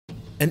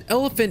An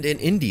elephant in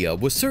India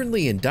was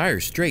certainly in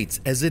dire straits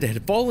as it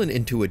had fallen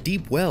into a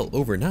deep well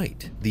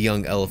overnight. The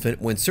young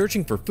elephant went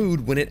searching for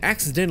food when it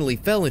accidentally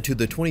fell into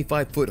the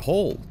 25-foot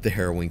hole. The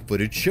harrowing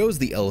footage shows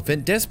the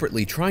elephant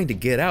desperately trying to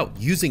get out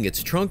using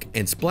its trunk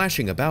and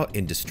splashing about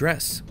in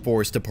distress.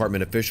 Forest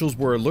Department officials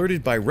were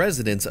alerted by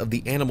residents of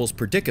the animal's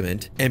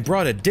predicament and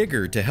brought a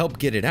digger to help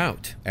get it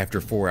out.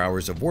 After 4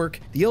 hours of work,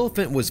 the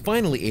elephant was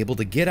finally able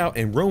to get out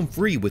and roam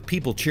free with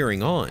people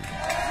cheering on.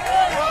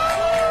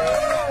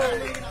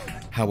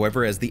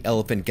 However, as the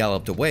elephant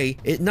galloped away,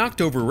 it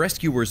knocked over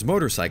rescuers'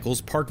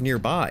 motorcycles parked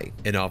nearby.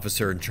 An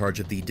officer in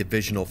charge of the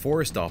Divisional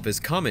Forest Office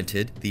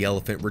commented, "The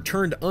elephant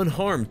returned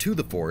unharmed to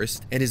the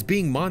forest and is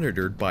being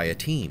monitored by a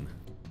team."